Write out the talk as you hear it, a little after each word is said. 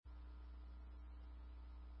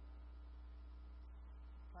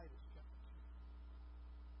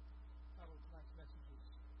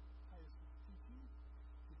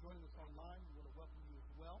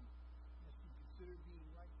consider being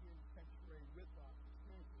right here in the sanctuary with us,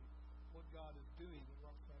 experiencing what God is doing at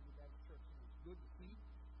Robertson Baptist Church. And it's good to see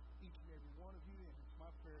each and every one of you, and it's my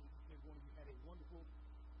prayer that each and every one of you had a wonderful,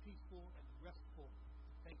 peaceful, and restful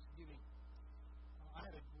Thanksgiving. I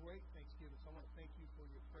had a great Thanksgiving, so I want to thank you for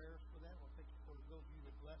your prayers for that. I want to thank you for those of you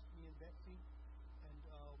that blessed me and Betsy, and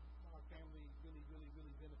our family really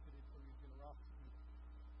benefited from your generosity.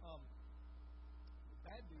 The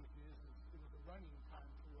bad news is it was a running time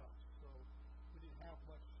for us, so we didn't have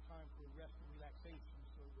much time for rest and relaxation,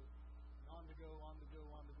 so it was an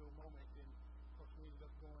on-the-go moment, and of course we ended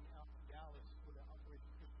up going out to Dallas for the Operation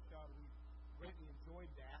Christmas Child. We greatly enjoyed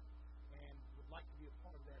that and would like to be a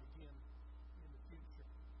part of that again in the future.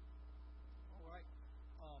 All right.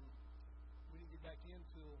 We didn't get back in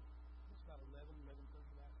until just about 11:30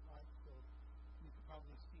 last night, so you can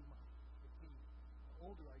probably see my fatigue. The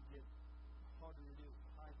older I get, the harder it is to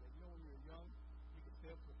hide that. You know, when you're young, you can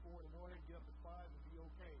stay up till 4 in the morning, get up at 5, and be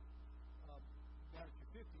okay. Now that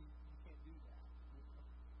you're 50, you can't do that.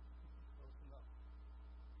 So it's enough.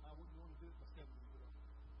 I wouldn't want to do it for 70, but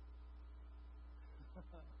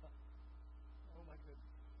oh my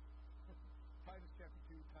goodness. Titus chapter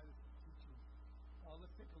 2, Titus is teaching.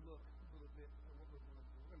 Let's take a look a little bit at what we're going to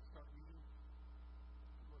do. We're going to start reading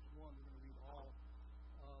verse 1. We're going to read all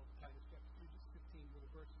of Titus chapter 2, just 15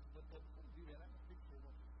 little verses. But before we do that, I have a picture I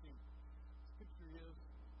want you to see. This picture is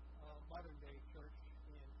modern day church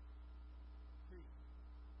in Crete.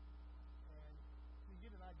 And you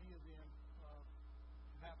get an idea then of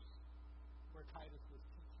perhaps where Titus was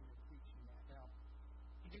teaching and preaching at. Now,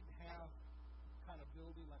 he didn't have kind of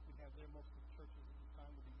building like we have there. Most of the churches at the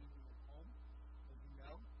time would be meeting at home, as you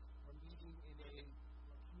know, or meeting in a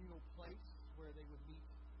communal place where they would meet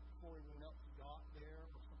before everyone else got there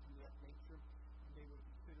or something of that nature, and they would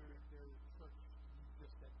consider their church to be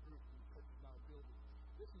just that group, and the church is not a building.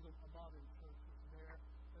 This is a modern church that's there,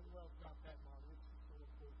 as well as not that modern. It's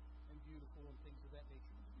historical and beautiful and things of that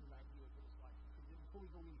nature. Just give you an idea of what it's like. Before we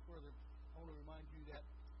go any further, I want to remind you that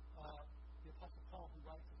the Apostle Paul, who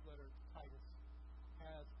writes his letter to Titus,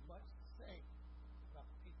 has much to say about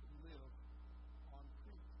the people who live on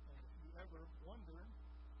Crete. And if you ever wonder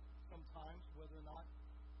sometimes whether or not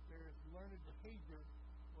there is learned behavior,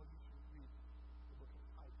 well, you should read the book of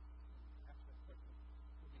Titus. And ask that question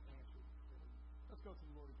will be answered for you. Let's go to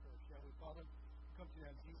the Lord in prayer, shall we? Father, we come to you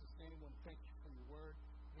in Jesus' name. We want to thank you for your word.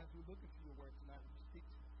 And as we look into your word tonight, would you speak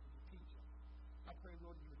to us? Would you teach us? I pray,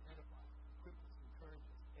 Lord, you would edify us, equip us, encourage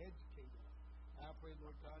us, educate us. And I pray,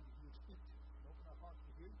 Lord God, that you would speak to us and open our hearts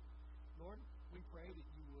to hear. Lord, we pray that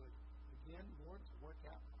you would begin, Lord, to work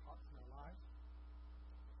out our hearts and our lives,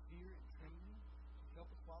 fear and training, to help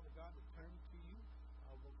us, Father God, to turn to you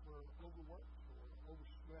for overwork or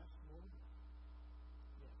overstress, Lord.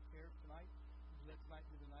 We have prayers tonight. Let tonight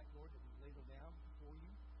be the night, Lord, that we lay them down before you.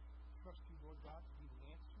 Trust you, Lord God, to be the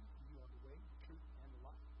answer. You are the way, the truth, and the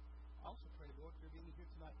life. I also pray, Lord, if there be any here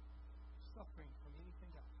tonight suffering from anything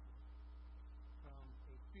else, from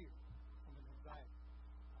a fear, from an anxiety,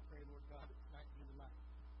 I pray, Lord God, that tonight be the night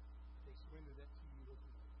they surrender that to you, Lord,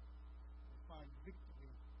 and find victory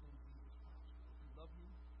in Jesus Christ. Lord, we love you,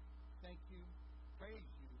 thank you, praise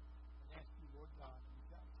you, and ask you, Lord God, to reach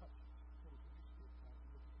out and touch us. Fill us with your Spirit tonight and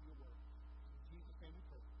look into your word. In Jesus' name we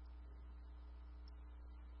pray.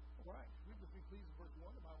 All right, read with me, please, in verse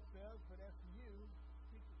 1. The Bible says, "But as for you,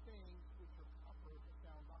 speak the things which are proper for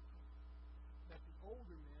sound doctrine, that the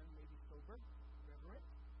older men may be sober, reverent,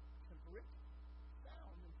 temperate,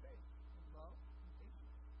 sound in faith, in love, and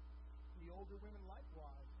patience. The older women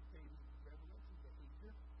likewise behave with reverence and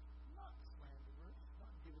behavior, not slanderers,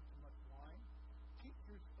 not given to much wine,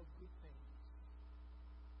 teachers of good things.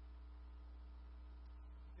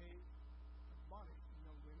 They admonish the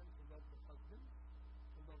young women to love their husbands,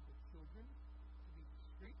 to love their children, to be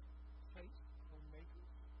discreet, chaste,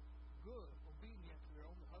 homemakers, good, obedient to their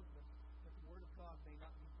own husbands, that the word of God may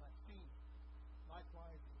not be blasphemed.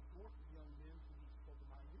 Likewise, exhort the young men to be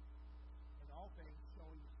sober-minded, in all things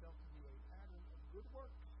showing yourself to be a pattern of good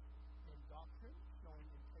works, in doctrine showing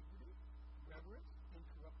integrity, reverence,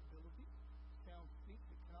 incorruptibility, sound speech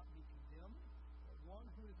that cannot be condemned, that one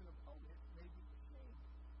who is an opponent may be ashamed,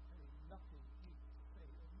 having nothing evil to say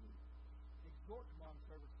of you. Exhort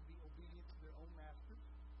bondservants to be obedient to their own masters,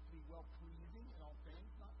 to be well-pleasing in all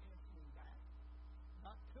things, not answering back,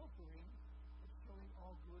 not pilfering, but showing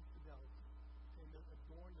all good fidelity, and that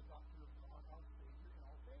adorn the doctrine of God, our Savior, in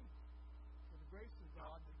all things. For the grace of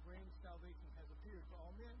God that brings salvation has appeared to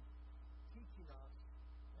all men, teaching us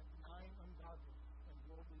that denying ungodliness and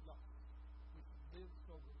worldly lust, we should live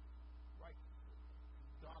soberly, righteously,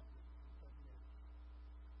 and godly in such marriage,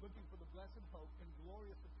 looking for the blessed hope and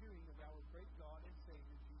glorious appearing of our great God and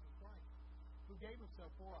Savior, Jesus Christ, who gave himself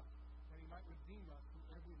for us, that he might redeem us from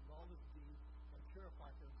every lawless deed and purify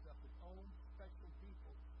for himself his own special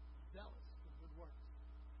people, zealous for good works.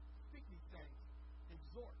 Speak these things,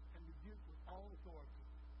 exhort and rebuke with all authority.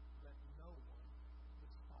 Let no one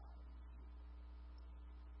despise you.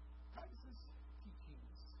 Titus's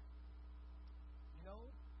teachings,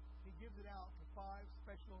 he gives it out to 5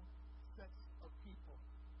 special sets of people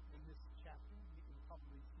in this chapter. You can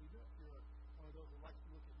probably see them if you're one of those who likes to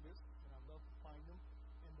look at lists, and I love to find them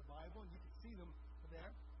in the Bible, and you can see them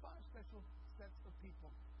there. 5 special sets of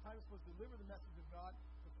people. Titus was to deliver the message of God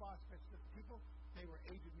to 5 special sets of people. They were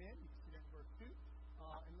aged men. You can see that in verse 2.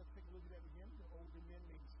 And let's take a look at that again. The older men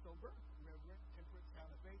may be sober, reverent, temperate, sound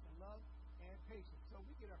of faith, and love, and patience. So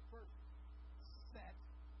we get our first set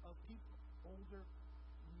of people, older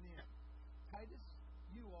men. Titus,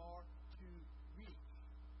 you are to reach,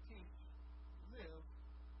 teach, live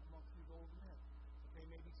amongst these older men. They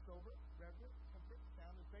may be sober, reverent, temperate,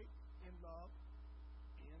 sound of faith, in love,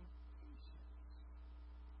 and patience.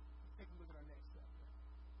 Let's take a look at our next step.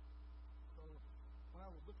 So when I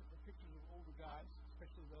would look at the pictures of older guys,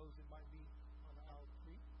 especially those that might be on our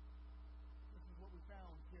street, this is what we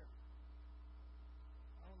found here.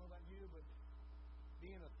 I don't know about you, but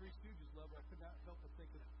being a Three Stooges lover, I could not help but think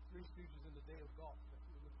of Three Stooges in the day of golf. That's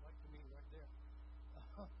what it looks like to me right there.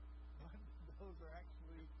 But those are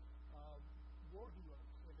actually war heroes.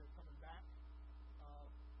 So they're coming back,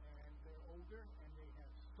 and they're older, and they have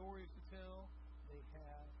stories to tell. They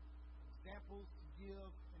have examples to give,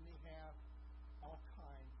 and they have all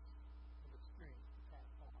kinds of experience to pass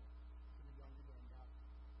on to the younger men. Now,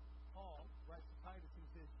 Paul writes to Titus and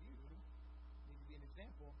says, you need to be an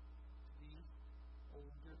example to these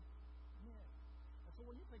older men. And so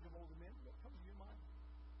when you think of older men, what comes to your mind?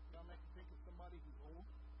 Y'all make you think of somebody who's old,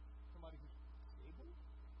 somebody who's stable,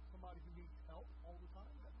 somebody who needs help all the time.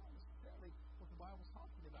 That's not necessarily what the Bible's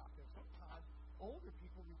talking about there. Sometimes older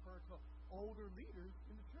people refer to older leaders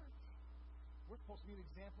in the church. We're supposed to be an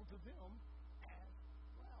example to them as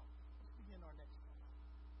well. Let's begin our next one.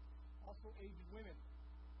 Also, aged women.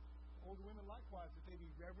 Older women likewise, that they be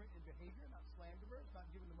reverent in behavior, not slanderers, not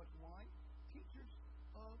given to much wine, teachers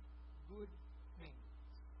of good things.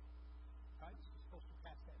 Titus is supposed to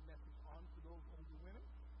pass that message on to those older women,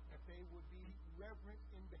 that they would be reverent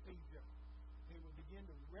in behavior. They would begin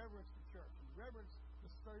to reverence the church and reverence the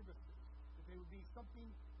services. That they would be something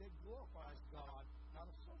that glorifies God, not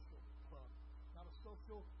a social club, not a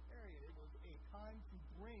social area. It was a time to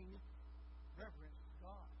bring reverence to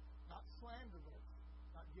God, not slanderers,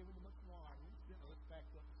 not giving too much wine. Let's back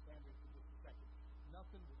up the slander for just a second.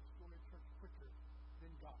 Nothing will destroy a church quicker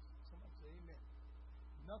than gossip. Somebody say amen.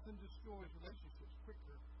 Nothing destroys relationships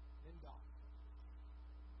quicker than gossip.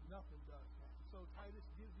 Nothing does that. And so Titus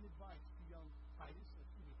gives the advice to young Titus.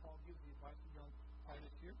 Paul gives the advice to young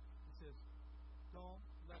Titus here. He says, don't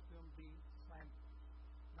let them be slanderers.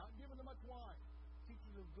 Not giving them much wine.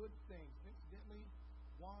 Teachers of good things. Incidentally,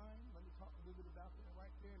 wine, let me talk a little bit about that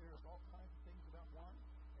right there. There's all kinds of things about wine.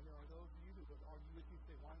 And there are those of you that would argue with you and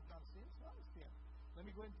say wine's not a sin. It's not a sin. Let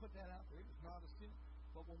me go ahead and put that out there. It's not a sin.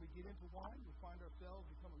 But when we get into wine, we find ourselves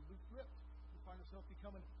becoming loose-lipped. We find ourselves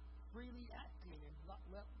becoming freely acting and a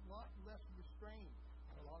lot less restrained.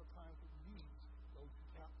 And a lot of times it leads those who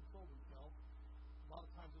cannot control themselves. A lot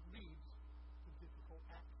of times it leads to difficult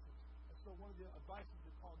actions. And so one of the advices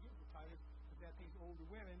that Paul gives to Titus is that these older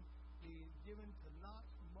women be given to not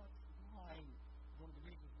much wine. One of the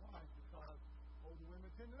reasons why is because older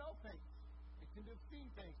women tend to know things. They tend to have seen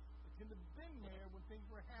things. They tend to have been there when things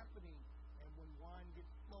were happening. And when wine gets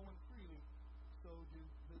flowing freely, so do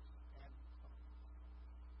lips and tongues.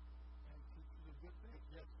 And teachers of good things.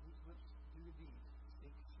 Yes, whose lips do the deeds,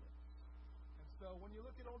 stink ships. And so when you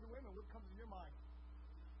look at older women, what comes to your mind?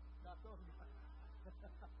 Not those.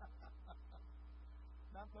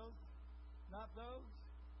 Not those. Not those.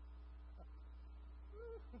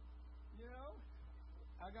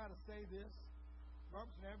 I got to say this.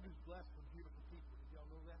 Robertson Avenue is blessed with beautiful people. Did y'all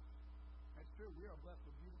know that? That's true. We are blessed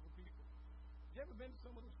with beautiful people. Have you ever been to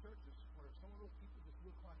some of those churches where some of those people just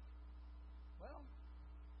look like, well,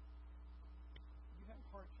 you had a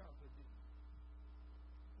hard childhood, didn't you?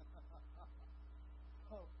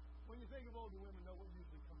 So, when you think of older women, know what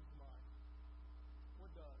usually comes to mind?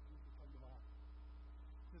 What does usually come to mind?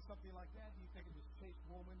 Is it something like that? Do you think of this chaste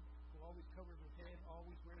woman who always covers her head,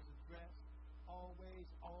 always wears a dress, always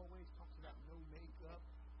talks about no makeup,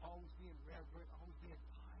 always being reverent, always being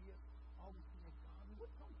pious, always being godly? What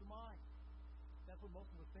comes to mind? That's what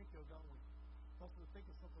most of us think of, don't we? Most of us think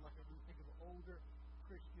of something like that when we think of an older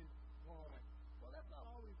Christian woman. Well, that's not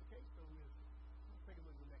always the case, though, is it? Let's take a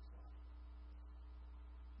look at the next slide.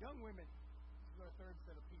 Young women. This is our third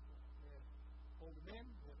set of people. We have older men,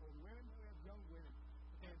 we have older women, and we have young women.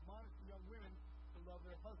 They admonish the young women to love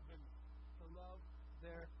their husbands, to love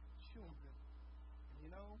their children. And you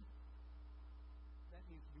know, that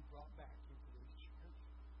needs to be brought back into the church.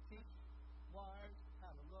 Teach wives how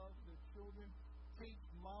to love their children. Teach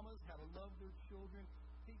mamas how to love their children.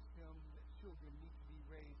 Teach them that children need to be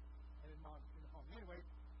raised and admonished in the home. Anyway,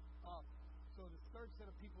 so the third set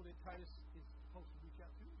of people that Titus is supposed to reach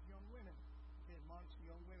out to is young women. They admonish the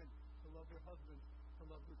young women to love their husbands, to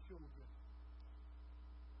love their children.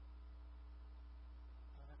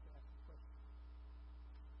 I have to ask a question.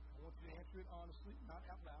 I want you to answer it honestly, not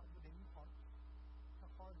out loud, but in your heart. How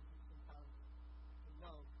hard is it sometimes to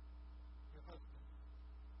love your husband?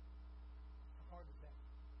 How hard is that?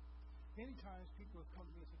 Many times people have come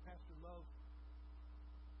to me and said, Pastor, love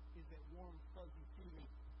is that warm, fuzzy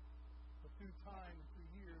feeling. But through time and through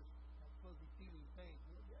years, that fuzzy feeling fades.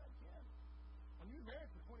 Well, yeah, it can. When you're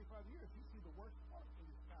married for 25 years, you see the worst part in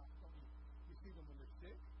your spouse, don't you? You see them when they're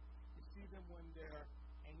sick. You see them when they're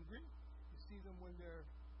angry. You see them when they're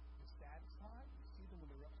dissatisfied. You see them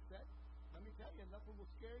when they're upset. Let me tell you, nothing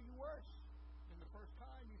will scare you worse than the first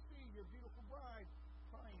time you see your beautiful bride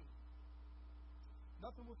crying.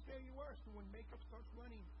 Nothing will scare you worse than when makeup starts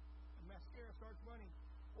running and mascara starts running.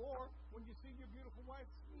 Or when you see your beautiful wife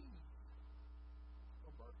sneeze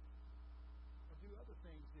or burp or do other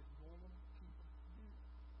things that normal people do.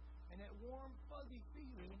 And that warm, fuzzy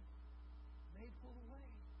feeling may pull away.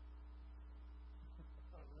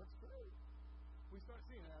 That's great. We start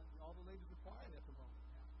seeing that. All the ladies are quiet at the moment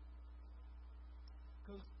now.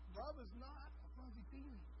 Because love is not a fuzzy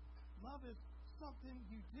feeling. Love is something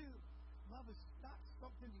you do. Love is not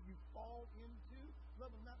something that you fall into.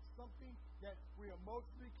 Love is not something that we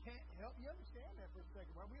emotionally can't help. You understand that for a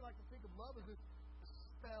second, right? We like to think of love as this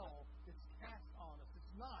spell that's cast on us.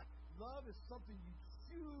 It's not. Love is something you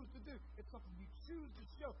choose to do. It's something you choose to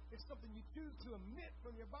show. It's something you choose to emit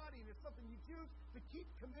from your body, and it's something you choose to keep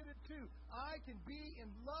committed to. I can be in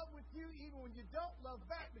love with you even when you don't love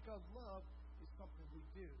back, because love is something we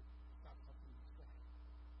do, not something we say.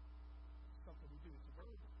 It's something we do. It's a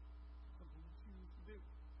verb. Something you choose to do.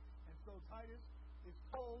 And so Titus is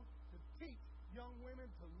told to teach young women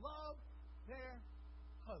to love their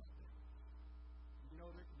husband. You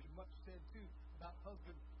know, there can be much said, too, about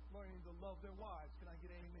husbands learning to love their wives. Can I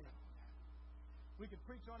get an amen? We can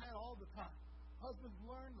preach on that all the time. Husbands,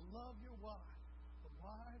 learn to love your wives. The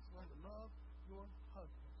wives, learn to love your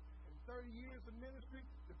husbands. In 30 years of ministry,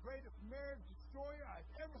 the greatest marriage destroyer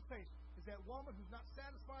I've ever faced is that woman who's not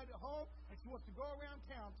satisfied at home and she wants to go around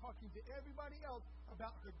town talking to everybody else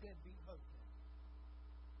about her deadbeat husband.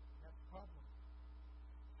 That's the problem.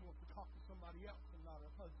 She wants to talk to somebody else and not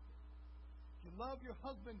her husband. If you love your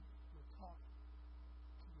husband, you'll talk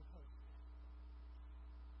to your husband.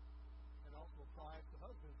 It also applies to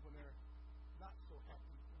husbands when they're not so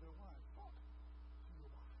happy with their wives. Talk to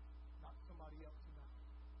your wife, not somebody else about it.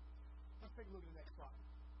 Let's take a look at the next slide.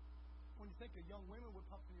 When you think of young women, what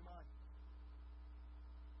pops in your mind?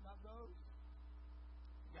 Not those.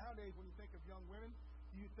 Nowadays, when you think of young women,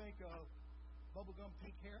 do you think of bubblegum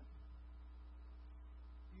pink hair?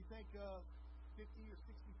 Do you think of 50 or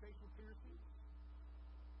 60 facial piercings?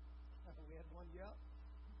 We had one, yeah.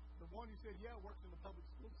 The one who said, yeah, works in the public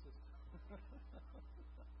school system.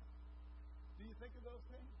 Do you think of those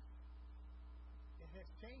things? It has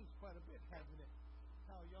changed quite a bit, hasn't it?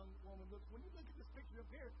 How a young woman looks. When you look at this picture up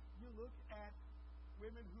here, you look at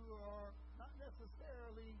women who are not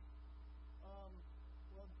necessarily,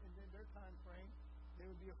 in their time frame, they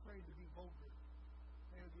would be afraid to be vulgar.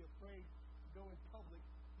 They would be afraid to go in public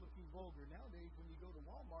looking vulgar. Nowadays, when you go to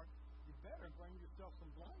Walmart, you better bring yourself some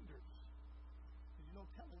blinders, because you no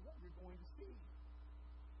telling what you're going to see.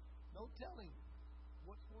 No telling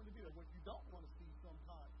what's going to be or what you don't want to see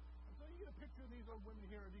sometimes. And so you get a picture of these old women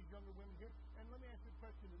here, or these younger women here, and let me ask you a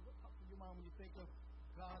question. What pops in your mind when you think of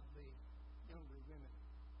godly younger women?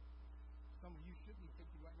 Some of you should be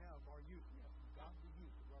thinking right now of our youth. We have some godly youth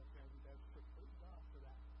at Robertson Family Baptist Church. Praise God for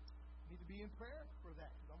that. You need to be in prayer for that,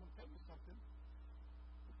 because I'm going to tell you something.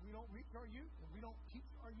 If we don't reach our youth, and we don't teach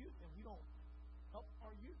our youth, and we don't help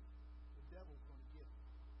our youth, the devil's going to get it.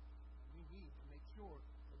 And we need to make sure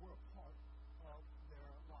that we're a part of their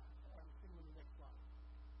life. All right, let's take a look at the next slide.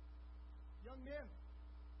 Young men.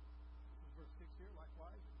 This is verse 6 here.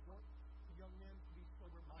 Likewise, exhort to young men to be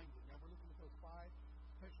sober-minded. Now we're looking at those 5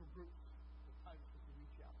 special groups that Titus was to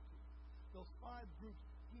reach out to. Those 5 groups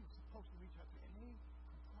he was supposed to reach out to, and they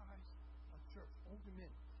comprise a church. Older men.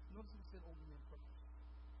 Notice it said older men first.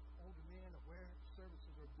 older men are where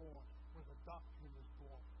services are born, where the doctrine is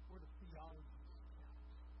born, where the theology is kept.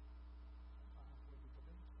 Sometimes where the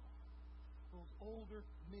debates are. Those older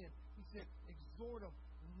men, he said, exhort them,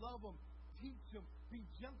 love them, teach them, be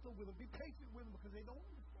gentle with them, be patient with them, because they don't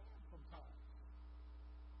understand sometimes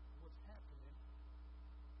what's happening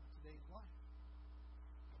in today's life.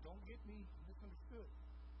 Now, don't get me misunderstood.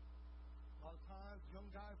 A lot of times, young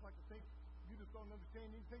guys like to think you just don't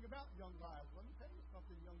understand anything about young guys. Let me tell you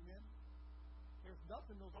something, young men. There's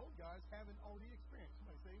nothing those old guys haven't already experienced.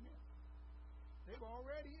 Somebody say amen. They've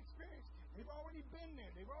already experienced it. They've already been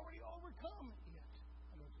there. They've already overcome it.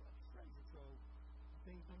 I know it's like crazy, so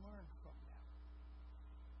things to learn from that.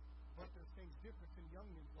 But there's things different in young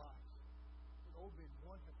men's lives. The old men,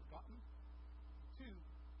 one, have forgotten. Two,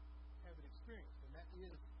 haven't experienced. And that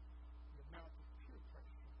is the amount of peer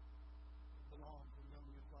pressure that belongs in young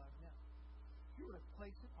men's lives now. If you were to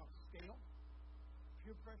place it on a scale,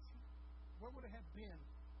 peer pressure, where would it have been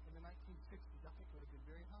in the 1960s? I think it would have been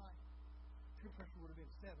very high. Peer pressure would have been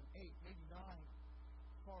 7, 8, maybe 9,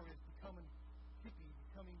 as far as becoming hippie,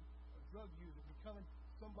 becoming a drug user, becoming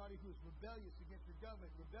somebody who is rebellious against your government,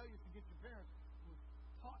 rebellious against your parents, who was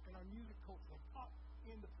taught in our music culture, taught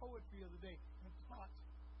in the poetry of the day, and taught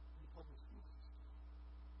in the public school system.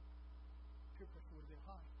 Peer pressure would have been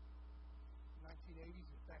high. In the 1980s,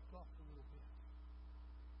 it backed off a little bit.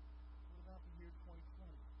 What about the year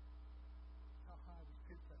 2020? How high was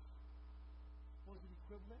peer pressure? Was it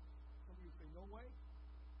equivalent? Some of you say, no way.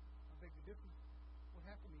 I beg to differ. What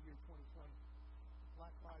happened in the year 2020?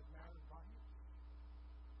 Black Lives Matter riot?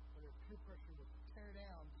 Where peer pressure was tear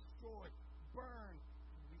down, destroy, burn,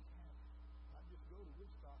 and wreak havoc. Not just go to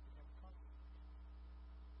Woodstock and have a concert.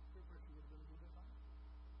 Peer pressure would have been a little bit higher.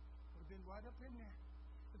 Would have been right up in there.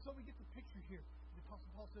 And so we get the picture here. The Apostle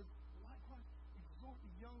Paul says, likewise, exhort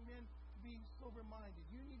the young men to be sober-minded.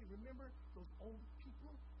 You need to remember those old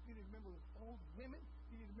people. You need to remember those old women.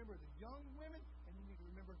 You need to remember the young women. And you need to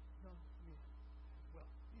remember young men as well.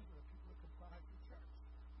 These are the people that comprise the church.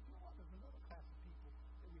 But you know what? There's another class of people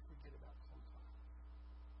that we forget about sometimes.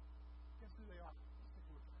 Guess who they are? Let's take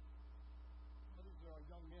a look at them. Well, these are our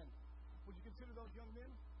young men. Would you consider those young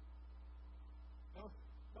men?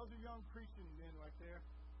 Those are young Christian men right there.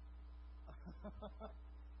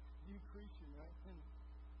 You Christian, right? And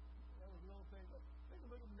that was a little thing. Let's take a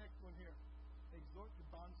look at the next one here. Exhort your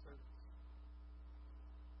bondservants.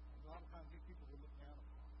 A lot of times these people will look down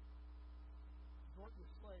upon. Exhort your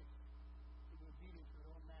slaves to be obedient to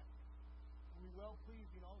their own master. And be well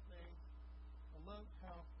pleased in all things. I love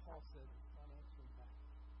how Paul says it. I'm answering back.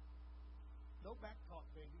 No back talk,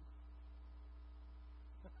 baby.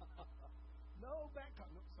 No back talk.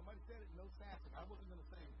 No, somebody said it. No sassing. I wasn't going to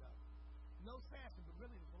say it, though. No sassing, but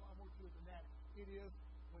really there's a lot more to it than that. It is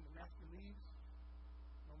when the master leaves,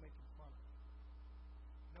 no making fun of it.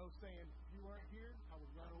 No saying, if you weren't here, I would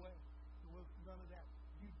run away. There was none of that.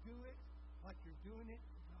 You do it like you're doing it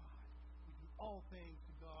to God. You do all things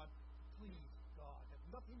to God to please God. It has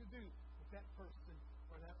nothing to do with that person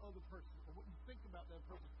or that other person or what you think about that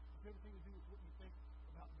person. It's everything to do with what you think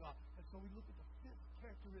about God. And so we look at the fifth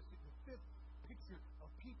characteristic, the fifth picture of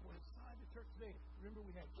people inside the church today. Remember,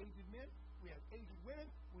 we have aged men, we have aged women,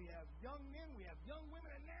 we have young men, we have young women,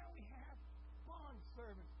 and now we have bond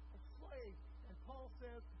servants and slaves. And Paul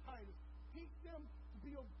says to Titus, teach them to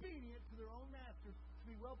be obedient to their own masters, to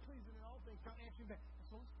be well pleasing in all things, not answering back. And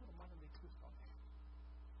so let's put a modern day twist on that.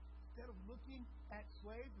 Instead of looking at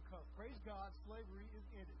slaves, because praise God, slavery is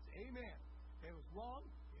ended. Amen. It was wrong,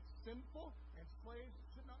 it's sinful, and slaves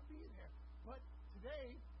should not be there. But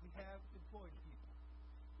today, we have employed people.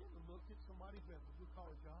 You ever looked at somebody who has a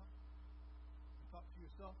blue-collar job and thought to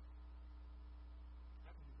yourself,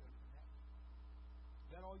 I can do better than that. Is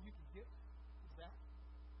that all you can get? Is that?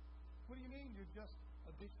 What do you mean you're just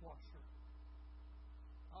a dishwasher?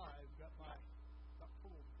 I've got my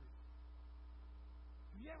doctoral degree.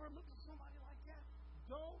 Have you ever looked at somebody like that?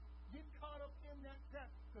 Don't get caught up in that trap,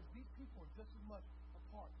 because these people are just as much a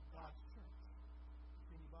part of God's church as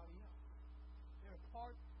anybody else. They're a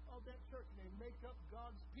part of that church, and they make up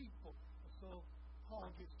God's people. And so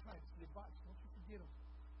Paul gives Titus the advice, don't you forget them.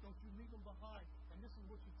 Don't you leave them behind. And this is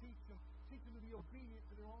what you teach them. Teach them to be obedient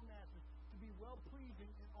to their own masters, to be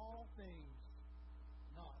well-pleasing in all things,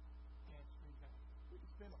 not answering back. We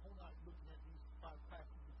could spend a whole night looking at these 5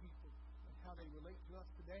 classes of people and how they relate to us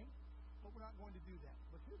today, but we're not going to do that.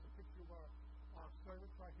 But here's a picture of our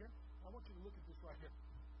servants right here. I want you to look at this right here.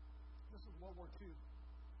 This is World War II.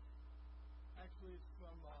 Actually, it's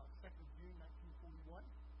from 2nd June 1941,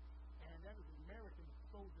 and that is an American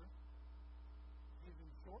soldier. He's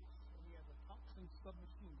in shorts, and he has a Thompson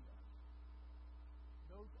submachine gun.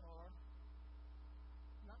 Those are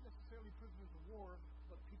not necessarily prisoners of war,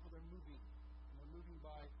 but people that are moving. And they're moving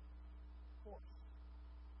by force.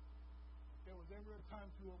 If there was ever a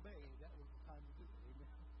time to obey, that was the time to do it.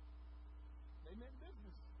 Amen. They meant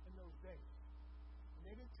business in those days. And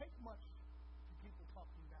they didn't take much to people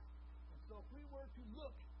talking back. And so if we were to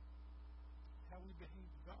look at how we behave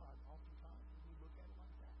to God, oftentimes we look at it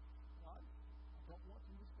like that. God, I don't want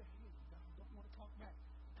to misbehave. God, I don't want to talk back.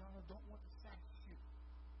 God, I don't want to sass you.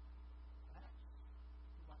 Perhaps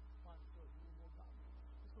we might find ourselves a little more godly.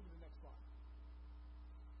 Let's look at the next slide.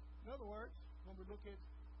 In other words, when we look at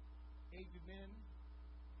aged men,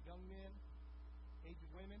 young men, aged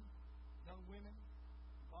women, young women,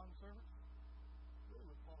 bond servants, really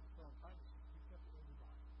what Paul's telling Titus is reach out to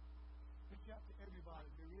everybody. Reach out to everybody.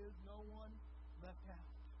 There is no one left out.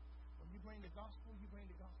 When you bring the gospel to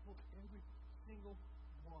every single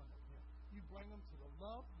one of them. You bring them to the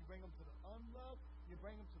love, you bring them to the unloved, you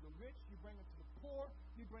bring them to the rich, you bring them to the poor,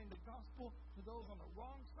 you bring the gospel to those on the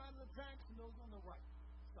wrong side of the tracks and those on the right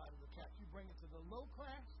side of the tracks. You bring it to the low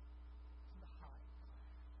class, to the high class.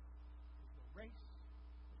 There's no race,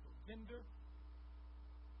 there's no gender,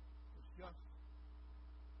 it's just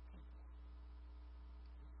people.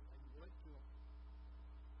 This is how you relate to them.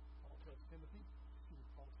 Paul tells Timothy,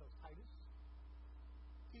 Paul tells Titus,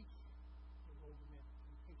 teach those older men to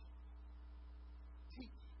be patient.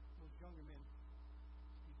 Teach those younger men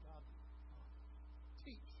to be godly.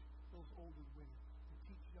 Teach those older women to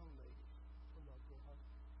teach young ladies to love their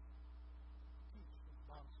husbands. Teach those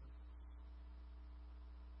bondservants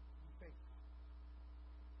to be faithful.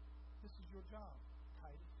 This is your job,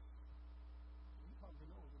 Titus. You probably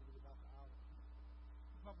know a little bit about the hour.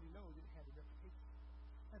 You probably know that it had a reputation.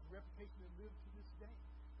 It has a reputation that lives to this day.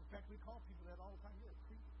 In fact, we call people that all the time. You're a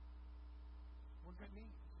creep. What does that mean?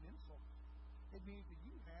 It's an insult. It means that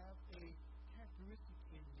you have a characteristic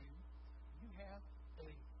in you. You have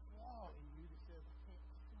a flaw in you that says, I can't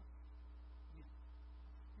trust you.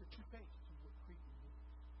 You're two-faced is what creeping means.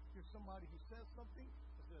 You're somebody who says something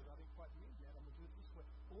that says, I didn't quite mean that. I'm going to do it this way.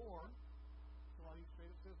 Or somebody who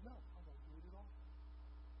straight up says, no, I won't do it at all.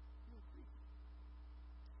 You're a creep.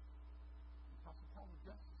 And Apostle Paul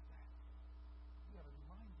addresses that. You got to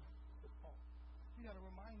remind them of Paul. You got to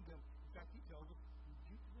remind them. In fact, he tells us,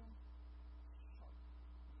 rebuke them sharply.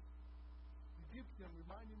 Rebuke them,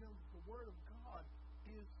 reminding them that the Word of God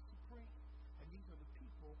is supreme. And these are the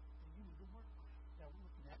people that you need to work with. Now, we're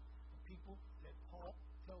looking at the people that Paul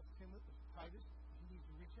tells Timothy, Titus, he needs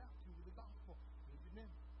to reach out to with the gospel. These are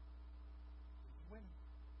men. These are women.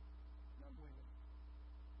 Young women.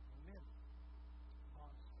 Young men.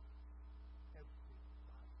 Monsters.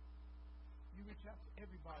 Everybody. You reach out to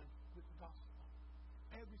everybody with the gospel.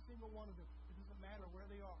 Every single one of them. It doesn't matter where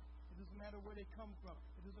they are. It doesn't matter where they come from.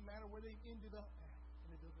 It doesn't matter where they ended up at.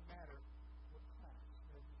 And it doesn't matter what class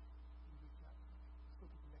they're in. You reach out to them. Let's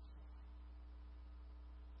look at the next one.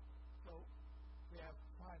 So, we have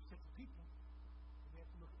 5 sets of people. And we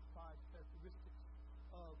have to look at 5 characteristics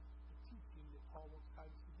of the teaching that Paul wants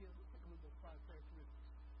Titus to give. Let's take a look at those 5 characteristics.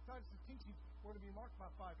 Titus' teaching were to be marked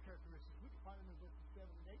by 5 characteristics. We can find them in verses 7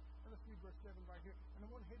 and 8. And let's read verse 7 right here. And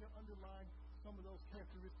I want to underline some of those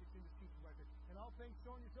characteristics in this teaching right here. In all things,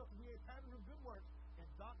 showing yourself to be a pattern of good works and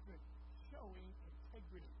doctrine, showing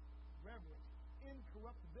integrity, reverence,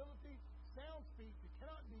 incorruptibility, sound speech that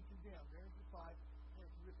cannot be condemned. There's the 5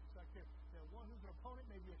 characteristics right there. That one who's an opponent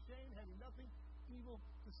may be ashamed, having nothing evil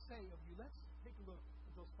to say of you. Let's take a look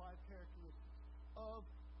at those 5 characteristics of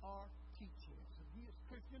our teaching. So we as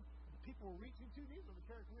Christians, the people we're reaching to, these are the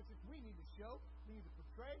characteristics we need to show, we need to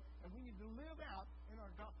portray, and we need to live out in our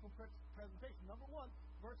gospel presentation. Number 1,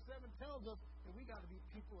 verse 7 tells us that we got to be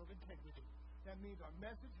people of integrity. That means our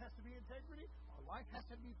message has to be integrity, our life has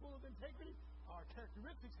to be full of integrity, our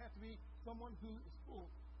characteristics have to be someone who is full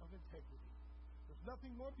of integrity. There's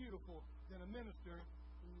nothing more beautiful than a minister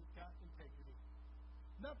who's got integrity.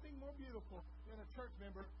 Nothing more beautiful than a church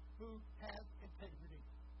member who has integrity.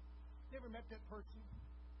 You ever met that person?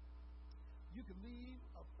 You can leave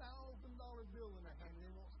 $1,000 bill in their hand and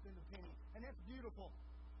they won't spend a penny. And that's beautiful.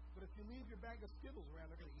 But if you leave your bag of Skittles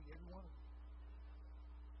around, they're going to eat every one of them.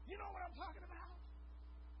 You know what I'm talking about?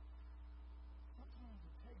 Sometimes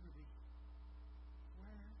integrity is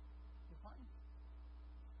where you find it.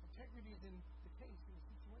 Integrity is in the case, in the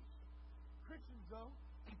situation. Christians, though,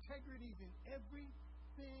 integrity is in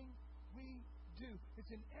everything we do.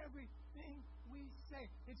 It's in everything we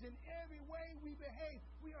say. It's in every way we behave.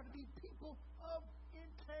 We are to be people of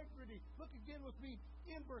integrity. Look again with me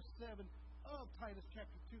in verse 7 of Titus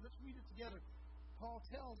chapter 2. Let's read it together. Paul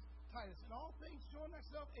tells Titus, in all things showing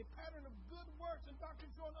thyself a pattern of good works and doctrine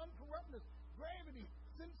showing uncorruptness, gravity,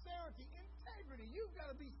 sincerity, integrity. You've got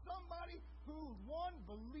to be somebody who, one,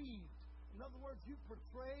 believed. In other words, you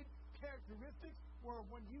portrayed characteristics where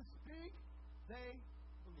when you speak, they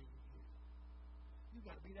believe you. You've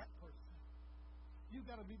got to be that person. You've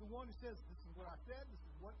got to be the one who says, this is what I said, this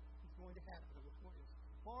is what is going to happen.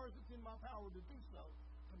 As far as it's in my power to do so,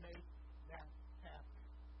 to make that happen.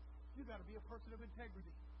 You've got to be a person of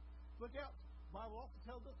integrity. Look out. The Bible also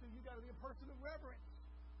tells us that you've got to be a person of reverence.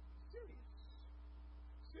 Serious.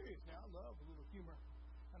 Serious. Now, I love a little humor.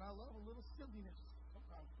 And I love a little silliness,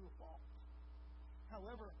 sometimes to a fault.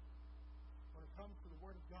 However, when it comes to the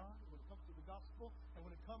Word of God, when it comes to the gospel, and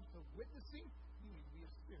when it comes to witnessing, you need to be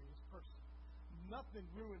a serious person. Nothing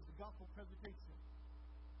ruins the gospel presentation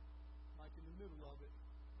like in the middle of it,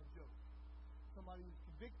 a joke. Somebody who's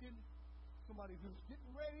convicted, somebody who's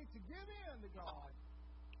getting ready to give in to God.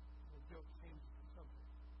 The joke changes the subject.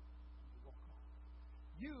 You walk on.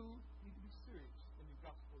 You need to be serious in your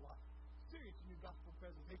gospel life, serious in your gospel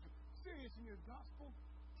presentation, serious in your gospel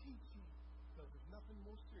teaching, because there's nothing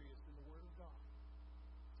more serious than the Word of God.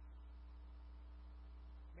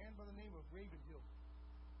 A man by the name of Ravenhill,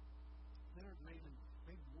 Leonard Ravenhill,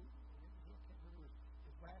 I can't remember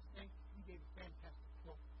his last name. He gave a fantastic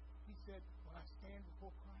quote. He said, when I stand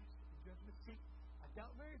before Christ at the judgment seat, I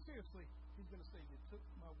doubt very seriously he's going to say, you took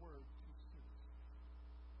my word too serious.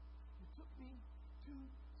 You took me too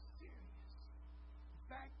serious. In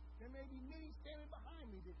fact, there may be many standing behind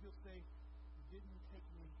me that he'll say, you didn't take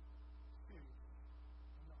me serious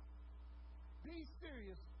enough. Be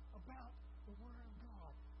serious about the Word of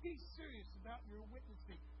God. Be serious about your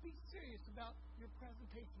witnessing. Be serious about your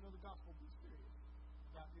presentation of the gospel. Be serious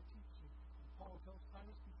about your teaching. And Paul tells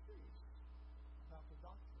Titus, be serious about the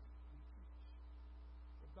doctrine you teach.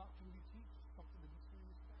 The doctrine you teach is something to be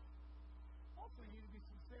serious about. Also, you need to be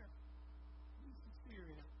sincere. Be sincere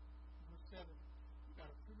in it. Verse 7. You've got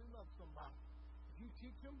to truly love somebody. If you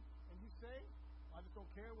teach them and you say, I just don't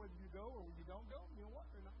care whether you go or you don't go, you know what?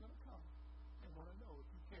 They're not going to come. They want to know if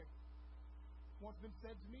you care. Once been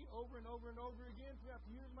said to me over and over and over again throughout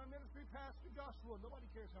the years of my ministry, Pastor Joshua, nobody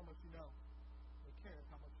cares how much you know. They care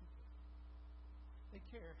how much you care. They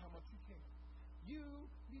care how much you care. You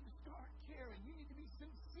need to start caring. You need to be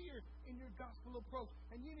sincere in your gospel approach.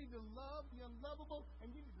 And you need to love the unlovable. And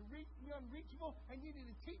you need to reach the unreachable. And you need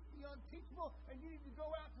to teach the unteachable. And you need to go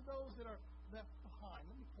out to those that are left behind.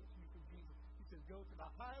 Let me quote to you from Jesus. He says, go to the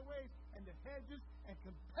highways and the hedges and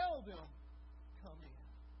compel them come in.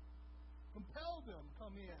 Compel them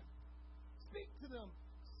come in. Speak to them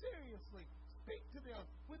seriously. Speak to them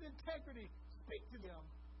with integrity. Speak to them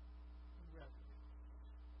in reverence.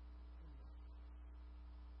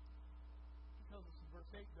 He tells us in verse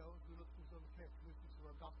 8, though, as we look at these other characteristics of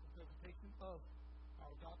our gospel presentation of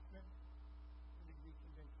our doctrine, we need to be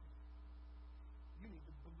convinced. You need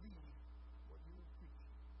to believe what you are preaching.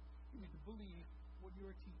 You need to believe what you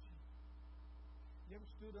are teaching. You ever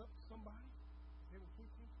stood up to somebody as they were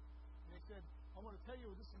preaching? And they said, I want to tell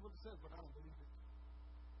you this is what it says, but I don't believe it.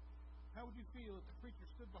 How would you feel if the preacher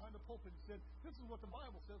stood behind the pulpit and said, this is what the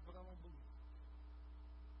Bible says, but I don't believe it?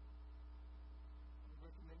 I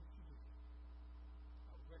would recommend that you do.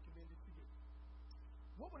 I would recommend that you do.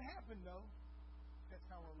 What would happen, though, if that's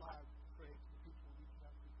how our lives portray to the people reaching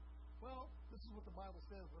out to? Well, this is what the Bible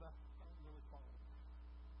says, but I don't really follow it.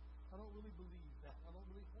 I don't really believe that. I don't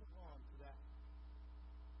really hold on to that.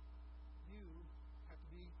 You have to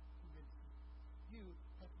be convincing. You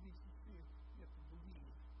have to be sincere. You have to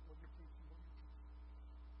believe what you're preaching, what you're teaching.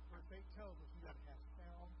 Verse 8 tells us you've got to have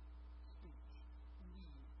sound speech.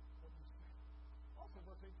 Believe what you say. Also,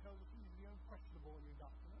 verse 8 tells us you need to be unquestionable in your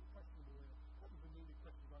doctrine. Unquestionable in it. That doesn't mean that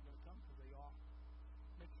questions aren't going to come, because they are.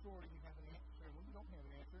 Make sure that you have an answer. And when you don't have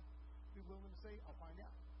an answer, be willing to say, I'll find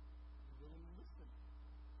out. Be willing to listen.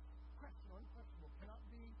 Questionable, unquestionable, cannot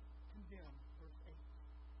be condemned. Verse 8.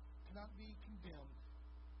 Cannot be condemned.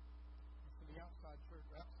 And for the outside church,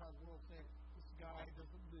 or outside world, saying, this guy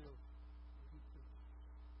doesn't live as he preaches.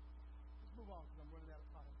 Let's move on, because I'm running out of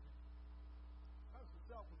time here. Christ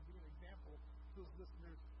himself was being an example to his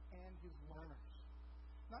listeners and his learners.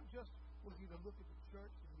 Not just was he to look at the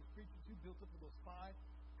church that he was preaching to, built up with those 5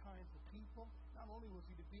 kinds of people. Not only was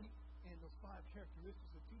he to be in those 5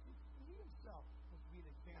 characteristics of teaching, but he himself was to be an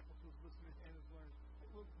example to his listeners and his learners.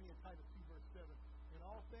 Look at me in Titus 2, verse 7. In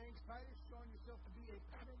all things, Titus, showing yourself to be a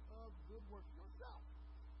pattern of good works yourself.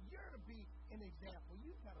 You're to be an example.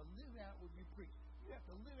 You've got to live out what you preach. You have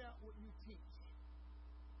to live out what you teach.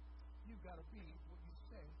 You've got to be what you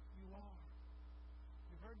say you are.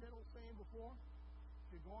 You've heard that old saying before?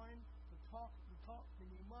 If you're going to talk the talk,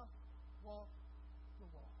 then you must walk the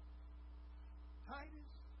walk. Titus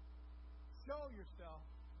Show yourself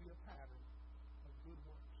to be a pattern of good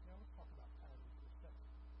works. Now let's talk about patterns for a second.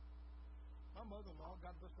 My mother-in-law,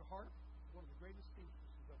 God bless her heart, is one of the greatest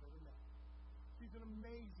seamstresses I've ever met. She's an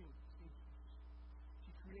amazing seamstress.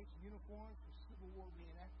 She creates uniforms for Civil War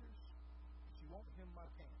reenactors. She won't hem my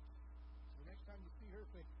pants. So next time you see her,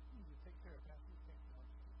 say, you need to take care of Pastor's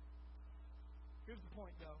pants. Here's the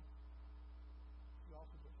point, though. She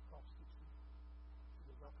also does cross stitching. She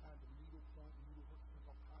does all kinds of needlepoint, needlework. She does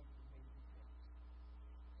all kinds of amazing things.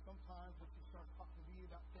 Sometimes when she starts talking to me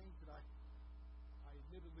about things that I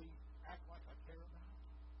literally act like I care about,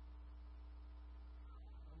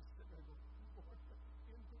 I'm sitting there going, Lord,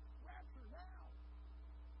 in the rapture now.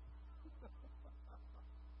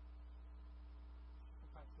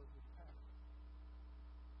 Sometimes so does pattern.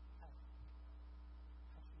 Pattern.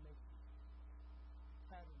 How she makes it.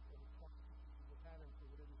 Pattern for the cross stitching. The pattern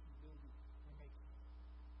for whatever she's building and making.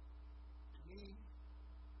 To me,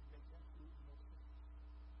 it makes absolutely no sense.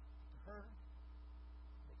 To her,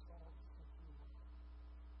 it makes all the sense in the world.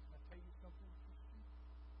 Can I tell you something, Christian?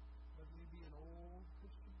 Whether you be an old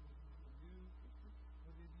Christian, whether you be a new Christian,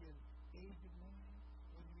 whether you be an aged man,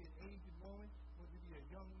 whether you be an aged woman, whether you be a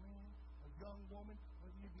young man, a young woman,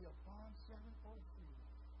 whether you be a bond servant or a free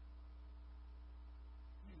man,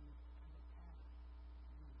 you have a pattern.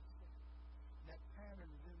 That pattern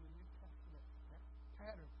is in the New Testament. That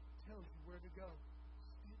pattern tells you where to go.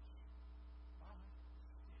 Stitch by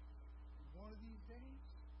stitch. And one of these days,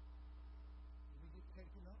 when we get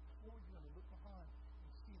taken up forward, you're going to look behind and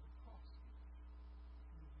see the cross stitch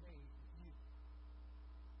He has made with you.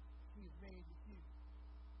 He has made with you.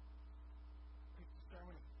 I preached a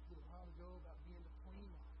sermon a little while ago about being the queen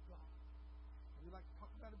of God. And we like to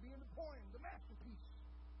talk about it being the poem, the masterpiece.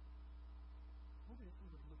 What if we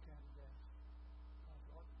would look at it as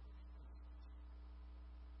God's artwork?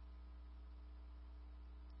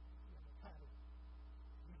 We have a pattern.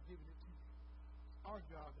 We've given it to you. It's our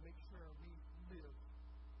job to make sure we live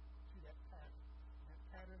to that pattern. And that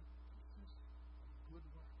pattern consists of good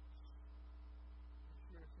works. Make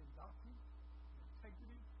sure it's in doctrine, in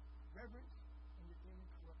integrity, reverence, and your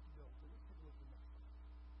incorruptibility. So let's take a look at that.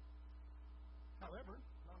 However,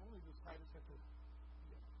 not only does Titus have to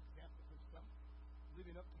be an example for himself,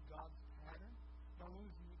 living up to God's pattern, not only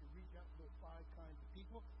does he need to reach out to those 5 kinds of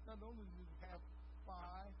people, not only does he have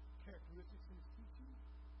 5 characteristics in his teaching,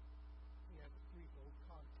 he has a threefold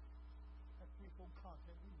content. That threefold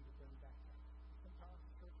content we need to bring back out. Sometimes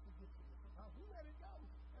the church forgets it. Sometimes we let it go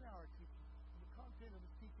in our teaching. And the content of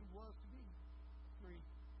his teaching was to be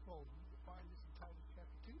threefold. You can find this in Titus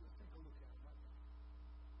chapter 2. Let's take a look at it right now.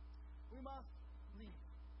 We must leave.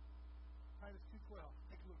 Titus 2:12.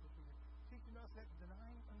 Take a look at it. Teaching us that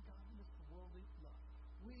denying ungodliness and worldly lust,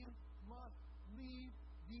 we must leave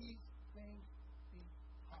these things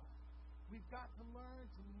behind. We've got to learn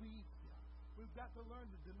to leave them. We've got to learn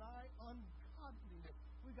to deny ungodliness.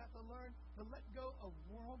 We've got to learn to let go of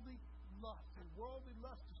worldly lust. And worldly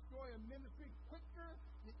lust destroy a ministry quicker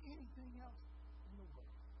than anything else in the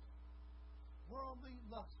world. Worldly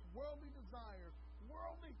lust, worldly desires,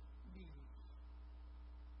 worldly needs.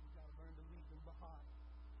 We've got to learn to leave them behind.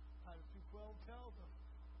 Titus 2:12 tells us,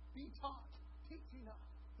 be taught, teaching us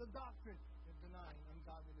the doctrine of denying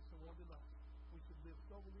ungodliness and worldly lust. We should live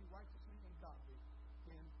soberly, righteously, and godly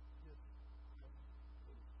in this world.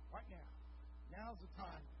 Right now. Now's the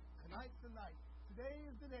time. Tonight's the night. Today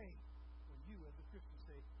is the day when you, as a Christian,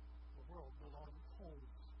 say, the world no longer holds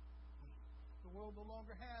me. The world no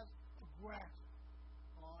longer has a grasp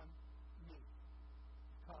on me.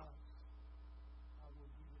 Because I will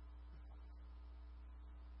leave it behind.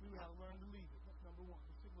 We got to learn to leave it. That's number 1.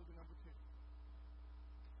 Let's take a look at number 2.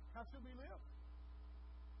 How should we live?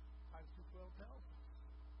 Titus 2:12 tells us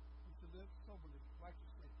we should live soberly,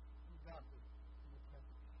 righteously, and godly in the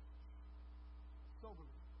present age.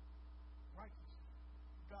 Soberly, righteously,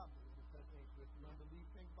 godly in the present age. We have to learn to leave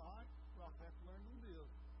things behind. We also have to learn to live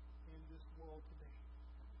in this world today.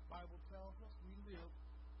 The Bible tells us we live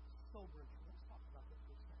soberly. Let's talk about that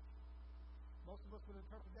for a second. Most of us would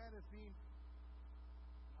interpret that as being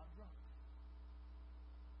not drunk.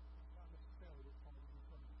 That's not necessarily what Paul is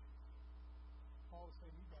telling us. Paul is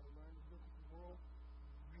saying you've got to learn to look at the world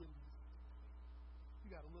realistically.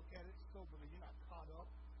 You've got to look at it soberly. You're not caught up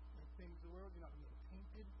in things of the world. You're not being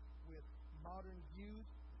tainted with modern views,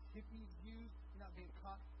 with hippie views. You're not being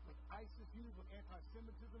caught with ISIS views, with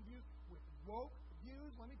anti-Semitism views, with woke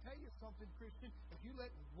views. Let me tell you something, Christian. If you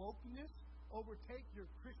let wokeness overtake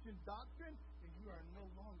your Christian doctrine, then you are no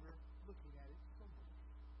longer looking at it soberly.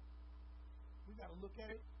 We've got to look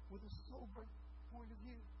at it with a sober point of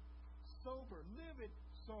view. Sober. Live it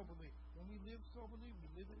soberly. When we live soberly, we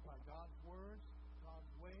live it by God's words,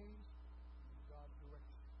 God's ways, and God's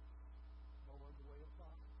direction. No other way of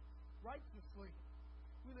thought. Righteously.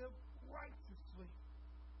 We live righteously.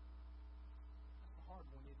 That's a hard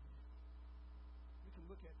one, isn't it? We can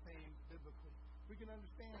look at things biblically. We can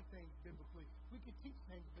understand things biblically. We can teach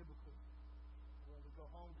things biblically. When we go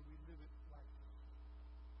home, do we live it righteous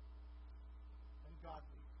and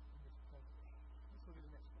godly in this present age? Let's look at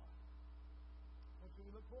the next slide. What should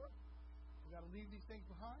we look for? We've got to leave these things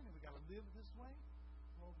behind, and we've got to live this way.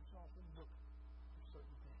 Well, we should also look for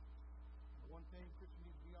certain things. And the one thing Christian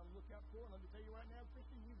needs to be on the lookout for, and let me tell you right now,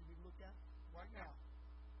 Christian needs to be looked at right now.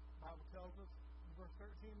 The Bible tells us in verse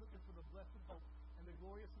 13, looking for the blessed hope and the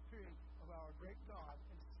glorious appearing of our great God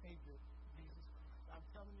and Savior, Jesus Christ. I'm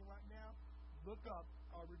telling you right now, look up,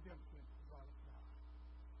 our redemption is on its now.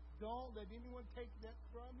 Don't let anyone take that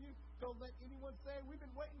from you. Don't let anyone say, we've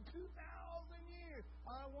been waiting 2,000 years.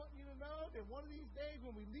 I want you to know that one of these days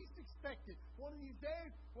when we least expect it, one of these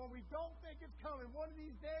days when we don't think it's coming, one of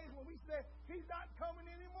these days when we say, he's not coming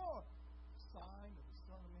anymore, the sign of the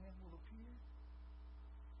Son of Man will appear.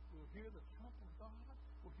 We'll hear the trump of God.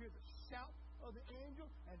 We'll hear the shout of the angel,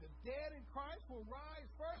 and the dead in Christ will rise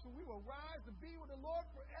first, and we will rise to be with the Lord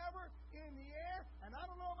forever in the air. And I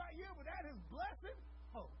don't know about you, but that is blessed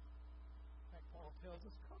hope. In fact, Paul tells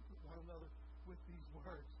us, comfort one another with these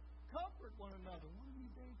words. Comfort one another. One of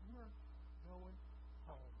these days we're going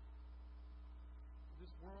home.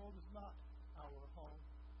 This world is not our home.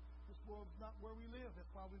 This world is not where we live.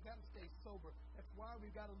 That's why we've got to stay sober. That's why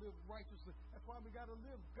we've got to live righteously. That's why we've got to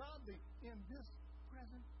live godly in this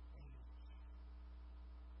present age.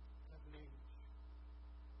 Present age.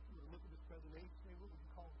 If you were to look at this present age today, what would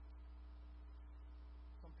you call it?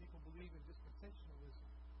 Some people believe in dispensationalism.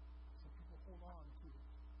 Some people hold on to it.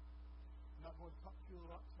 I'm not going to talk to you a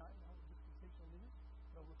lot tonight about what dispensationalism is,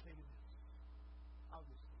 but I will tell you this.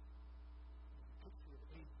 Obviously, there's a picture of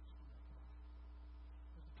ages from that time.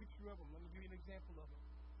 There's a picture of them. Let me give you an example of it.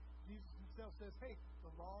 Jesus himself says, hey, the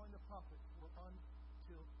law and the prophets were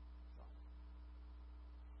until John.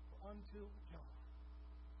 Until John.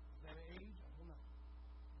 Is that an age? I don't know.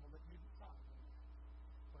 I'm going to let you decide on that.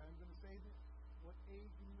 But I'm going to say this. What age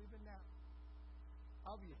do you live in now?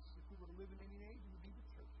 Obvious. If we were to live in any age, it would be the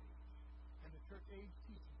church age. And the church age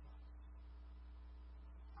teaches us.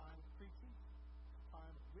 It's a time of preaching. It's a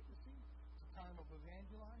time of witnessing. It's a time of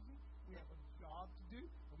evangelizing. We have a job to do,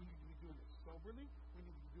 and we need to be doing it soberly. We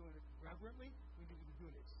need to be doing it reverently. We need to be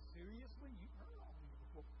doing it seriously. You've heard all these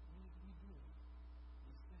before. We need to be doing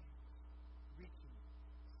these things. Reaching,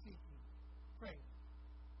 seeking, praying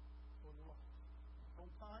for the lost. The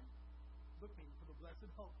whole time, looking for the blessed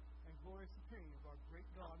hope and glorious appearing of our great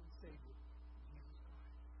God and Savior, Jesus Christ.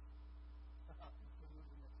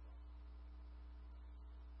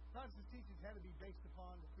 Protestant teachings had to be based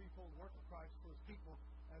upon the threefold work of Christ for his people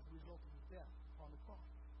as a result of his death upon the cross.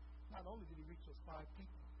 Not only did he reach those five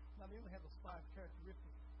people, not only have those five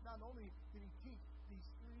characteristics, not only did he teach these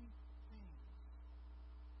three things,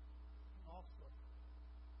 he also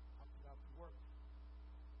talked about the work.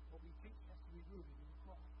 What we teach has to be rooted in the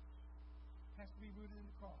cross. Has to be rooted in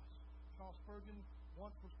the cross. Charles Spurgeon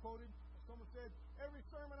once was quoted, and someone said, every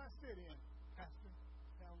sermon I sit in, Pastor,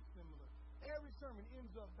 sounds similar. Every sermon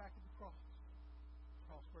ends up back at the cross.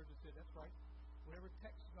 Charles Spurgeon said, that's right. Whatever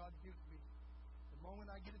text God gives me, the moment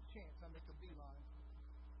I get a chance, I make a beeline.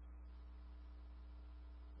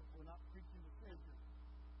 If we're not preaching the Savior,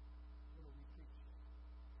 what are we preaching?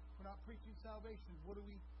 If we're not preaching salvation, what are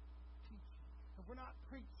we teaching? If we're not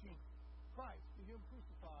preaching Christ, to Him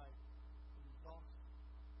crucified, and His lost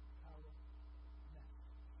power now.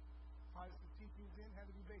 Protestant teachings then had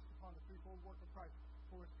to be based upon the threefold work of Christ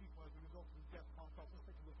for His people as a result of His death upon the cross. Let's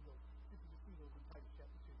take a look at those. You can just see those in Titus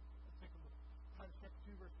chapter 2. Let's take a look. Titus chapter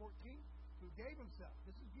 2, verse 14. Who gave Himself,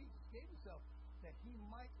 this is Jesus, gave Himself that He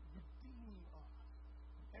might redeem us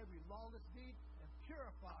from every lawless deed and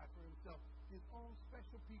purify for Himself His own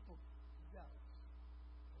special people, zealous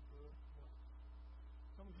for good works.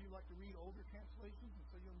 Some of you like to read older translations, and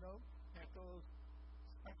so you'll know that those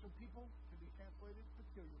special people can be translated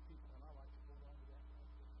peculiar people, and I like to hold on to that.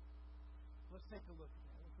 Let's take a look at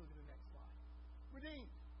that. Let's look at the next slide.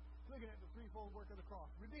 Redeemed. Looking at the threefold work of the cross.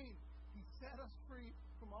 Redeemed. He set us free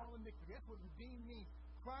from all iniquity. That's what redeemed means.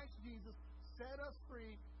 Christ Jesus set us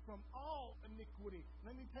free from all iniquity.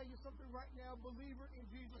 Let me tell you something right now, believer in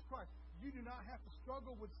Jesus Christ. You do not have to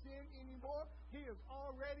struggle with sin anymore. He has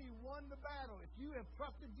already won the battle. If you have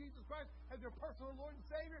trusted Jesus Christ as your personal Lord and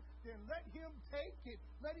Savior, then let Him take it.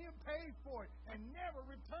 Let Him pay for it and never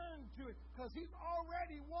return to it because He's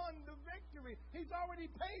already won the victory. free. He's already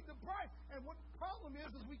paid the price. And what the problem is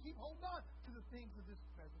we keep holding on to the things of this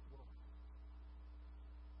present world.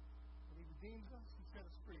 When He redeems us, He set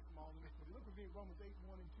us free from all iniquity. Look with me at Romans 8,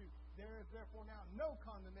 1 and 2. There is therefore now no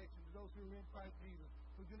condemnation to those who are in Christ Jesus,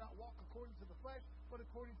 who do not walk according to the flesh, but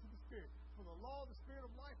according to the Spirit. For the law of the Spirit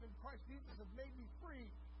of life in Christ Jesus has made me free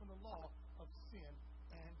from the law of sin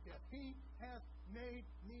and death. He has made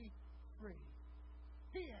me free.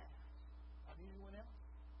 He has. Not anyone else.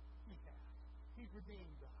 He has. He's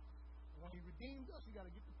redeemed us. And when He redeemed us, you got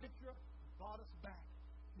to get the picture. He bought us back.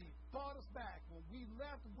 He bought us back. When we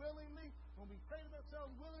left willingly, when we traded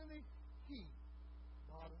ourselves willingly, He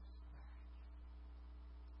bought us back.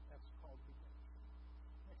 That's called redemption.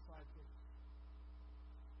 Next slide, please.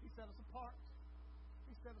 He set us apart.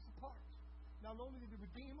 He set us apart. Not only did He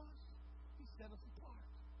redeem us, He set us apart.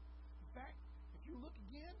 In fact, if you look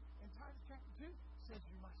again in Titus chapter 2, it says,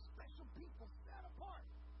 "You're my special people set apart."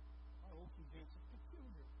 My old King James says,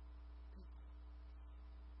 peculiar people.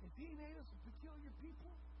 If He made us a peculiar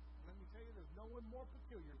people, let me tell you, there's no one more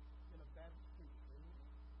peculiar than a Baptist preacher.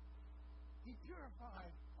 He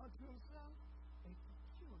purified unto Himself a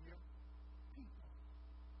peculiar people.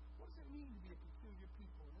 What does it mean to be a peculiar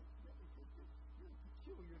people? You're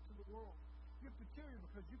peculiar to the world. You're peculiar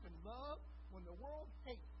because you can love when the world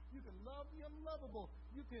hates. You can love the unlovable.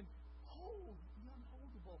 You can hold the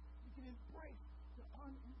unholdable. You can embrace the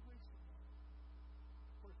unembraceable.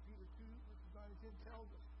 1 Peter 2, verses 9 and 10 tells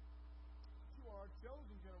us, "You are a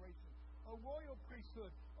chosen generation, a royal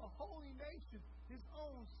priesthood, a holy nation, His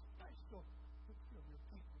own special peculiar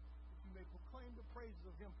people, that you may proclaim the praises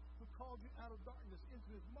of Him who called you out of darkness into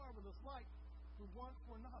His marvelous light, who once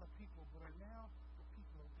were not a people, but are now the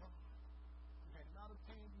people of God. Who had not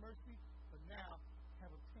obtained mercy, but now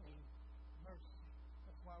have obtained mercy."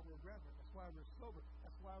 That's why we're reverent. That's why we're sober.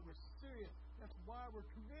 That's why we're serious. That's why we're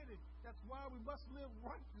committed. That's why we must live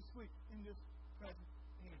righteously in this present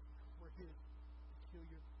age. We're His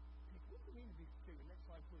peculiar people. What does it mean to be peculiar? Next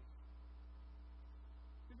slide, please.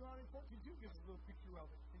 Deuteronomy 14:2 gives us a little picture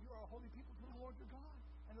of it. "And you are a holy people to the Lord your God,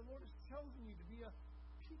 and the Lord has chosen you to be a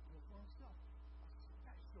people for Himself, a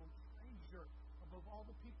special treasure above all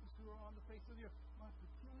the peoples who are on the face of the earth." My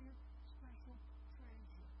peculiar, special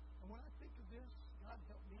treasure. And when I think of this,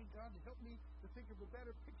 God help me to think of a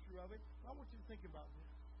better picture of it. I want you to think about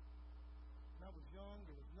this. When I was young,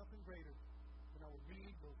 there was nothing greater than I would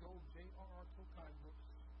read those old J.R.R. Tolkien books.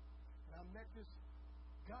 And I met this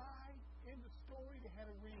guy in the story that had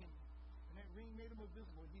a ring. And that ring made him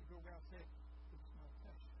invisible. And he'd go around saying, "It's my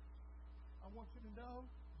precious. I want you to know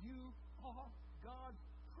you are God's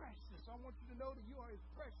precious. I want you to know that you are His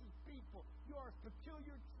precious people. You are His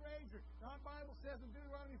peculiar treasure." Now, the Bible says in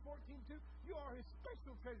Deuteronomy 14:2, you are His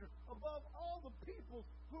special treasure above all the peoples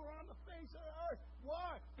who are on the face of the earth.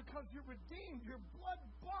 Why? Because you're redeemed, you're blood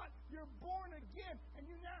bought, you're born again, and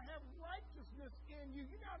you now have righteousness in you.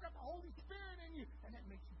 You now got the Holy Spirit in you, and that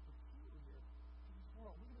makes you peculiar to this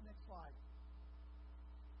world. Look at the next slide.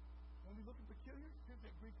 When we look at peculiar, here's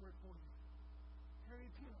that Greek word for you.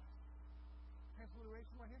 Peripilos.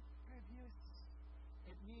 Transliteration right here. Peripilos.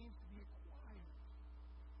 It means to be acquired.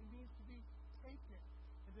 It means to be taken.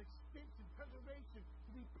 It's extension, preservation,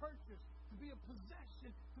 to be purchased, to be a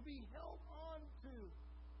possession, to be held on to.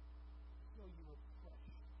 So you are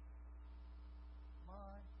precious.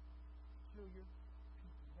 My peculiar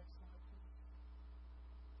people. Next slide, please.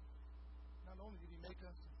 Not only did He make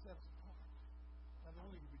us and set us apart, not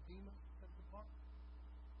only did He redeem us and set us apart,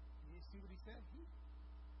 you see what He said? He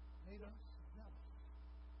made us zealous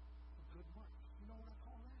for good works. You know what I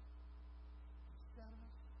call that? He set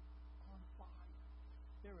us on fire.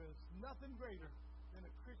 There is nothing greater than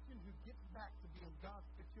a Christian who gets back to being God's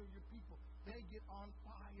peculiar people. They get on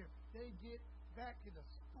fire. They get back in the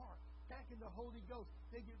spark, back in the Holy Ghost.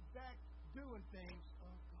 They get back doing things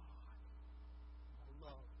of God. I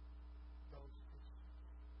love those Christians.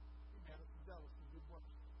 They got us zealous for good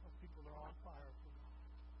works. Those people are on fire for God.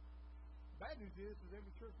 The bad news is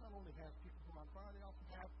every church not only has people who are on fire, they also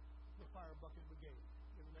have the fire bucket brigade.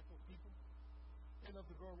 You ever met those people? They love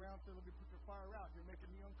to go around and say, "Let me put your fire out. You're making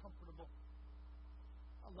me uncomfortable."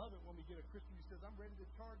 I love it when we get a Christian who says, "I'm ready to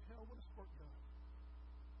charge hell with a squirt gun."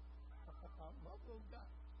 I love those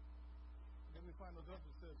guys. And then we find those others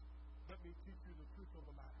that says, "Let me teach you the truth of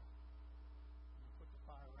the matter." And you put the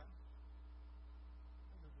fire out.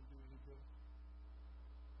 That doesn't do any good.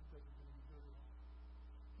 It doesn't do any good at all.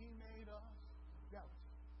 He made us zealous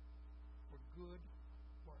for good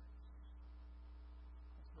works.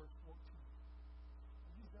 That's verse 14.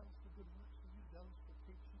 Are you zealous for good works? Are you zealous for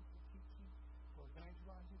preaching, for teaching, for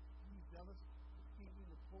evangelizing? Are you zealous for feeding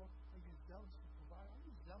the poor? Are you zealous for providing? Are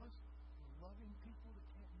you zealous for loving people that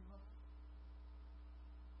can't be loved?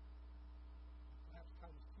 Perhaps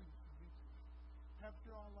Titus 2 can reach you. Perhaps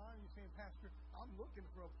you're online and you're saying, Pastor, I'm looking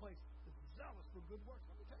for a place that's zealous for good works.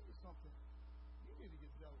 Let me tell you something. You need to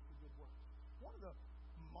get zealous for good works. One of the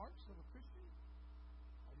marks of a Christian,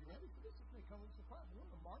 are you ready for this? This may come as a surprise. One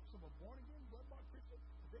of the marks of a born-again, blood-bought Christian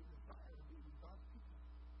is they desire to be with God's people.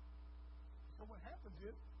 So what happens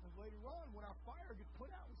is later on, when our fire gets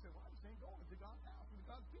put out, we say, well, I just ain't going to God's house and to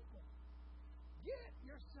God's people. Get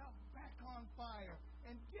yourself back on fire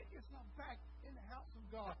and get yourself back in the house of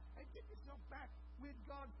God and get yourself back with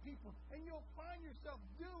God's people. And you'll find yourself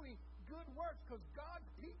doing good works because God's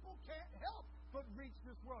people can't help but reach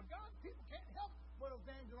this world. God's people can't help but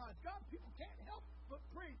evangelize. God's people can't help but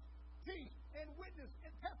preach, teach, and witness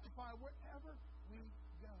and testify wherever we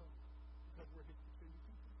go because we're His peculiar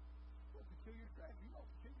people. What peculiar treasure? You know what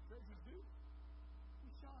peculiar treasures do? We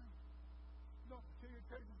shine. You know what peculiar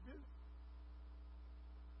treasures do?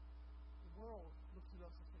 The world looks at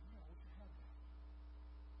us and says, yeah, I wish I had that.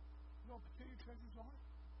 You know what peculiar treasures are?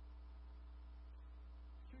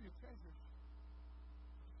 Peculiar treasures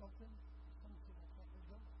are something that someone said, I can't let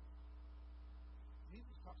go.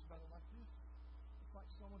 Jesus talks about it like this. It's like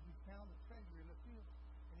someone who found a treasure in the field,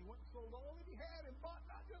 and he went and sold all that he had and bought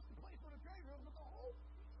not just the place where the treasure was, but the whole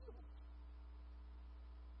field.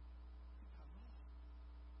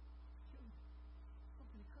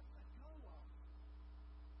 Something you couldn't let go of.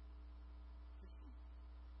 Christian,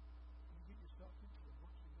 when you get yourself into the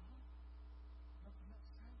works of God, nothing else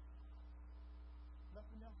satisfies.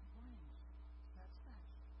 Nothing else brings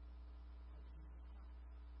satisfaction like Jesus Christ.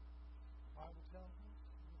 The Bible tells us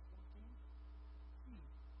in verse 14, He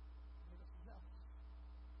made us zealous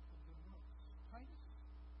for good works. Titus,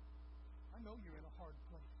 I know you're in a hard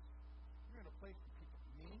place. You're in a place where people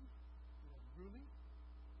are mean, unruly,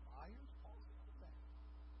 liars, all sorts of things.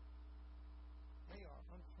 They are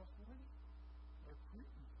untrustworthy. They're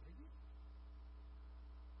cruel and wicked.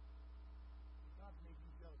 God made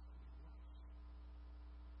you zealous for your works.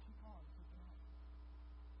 Keep on, keep on.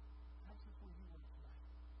 Perhaps that's where you were tonight.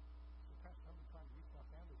 So, Pastor, I've been trying to reach my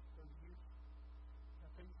family for 30 years. Can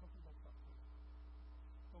I tell you something about that?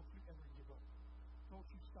 Don't you ever give up. Don't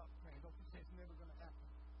you stop praying. Don't you say it's never going to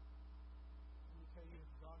happen. Let me tell you,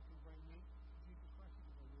 if God can bring me to Jesus Christ,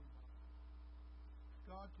 He can bring you mine. If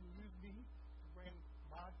God can use me to bring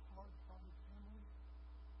my part from His family,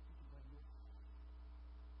 He can bring yours.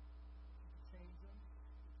 He can change them.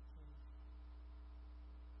 He can change them.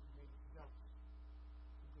 He made us zealous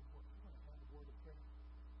for good work. We're going to have a word of prayer.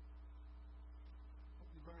 What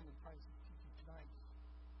we learned in Titus' teaching tonight,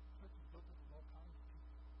 church is built up of all kinds of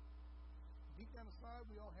people. Deep down inside,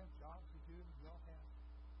 we all have jobs to do. We all have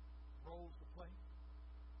roles to play.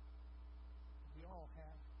 We all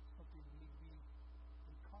have something we need to be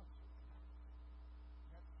in concert about. And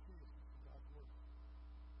that's seriousness of God's Word.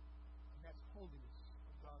 And that's holiness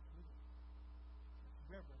of God's living. That's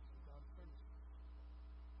reverence of God's services.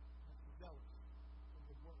 That's zealous for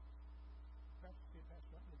good works. Perhaps you say,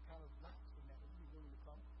 Pastor, I'm kind of lax in that. Would you be willing to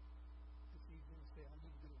come this evening and say, I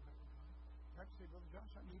need to get it right with God? Perhaps you say, Brother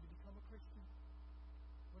Josh, I need to become a Christian.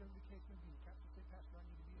 Whatever the case may be. Perhaps you say, Pastor, I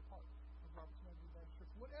need to be a part of Robertson Baptist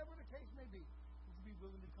Church. Whatever the case may be, would you be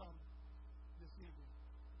willing to come this evening?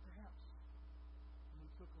 Perhaps when we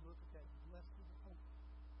took a look at that blessed of hope,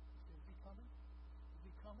 you say, is He coming? Is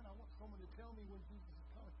He coming? I want someone to tell me when Jesus is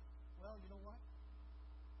coming. Well, you know what?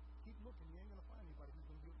 Keep looking. You ain't going to find anybody who's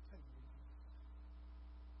going to be able to tell you when Jesus is coming.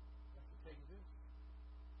 I have to tell you this.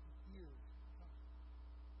 He is coming.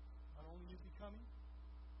 Not only is He coming,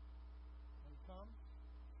 when He comes,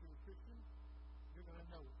 if you're a Christian, you're going to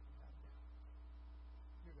know it without a doubt.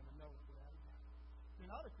 You're going to know it without a doubt. If you're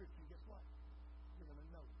not a Christian, guess what? You're going to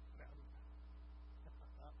know it without a doubt.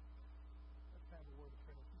 Let's have a word of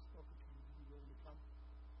prayer. If He's spoken to you, would you be willing to come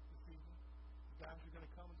this evening? The guys are going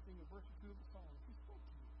to come and sing a verse or two of the song. If He spoke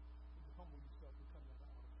to you, would you humble yourself and come to the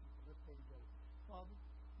hour of people? Let's pray together. Father,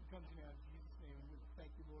 we come to you now in Jesus' name, and we thank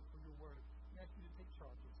you, Lord, for your word. We ask you to take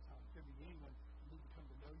charge of this time. If there be anyone who needs to come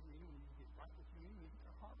to know you, anyone who needs to get right with you, anyone who needs to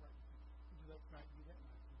get their heart right with you, would you let tonight be that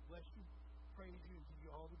night? We bless you, praise you, and give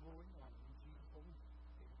you all the glory and honor in Jesus' holy name.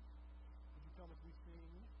 Amen. Would you come as we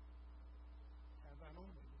sing? Have thine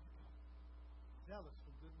own way. Would you come? Zealous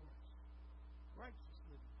for good works. Righteous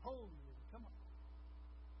living. Holy living. Come on.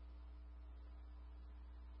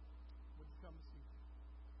 Would you come this evening?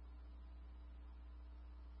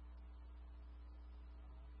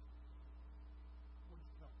 Would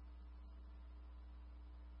you come?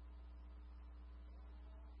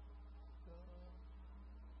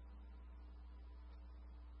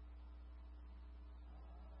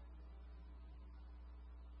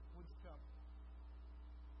 Would you come?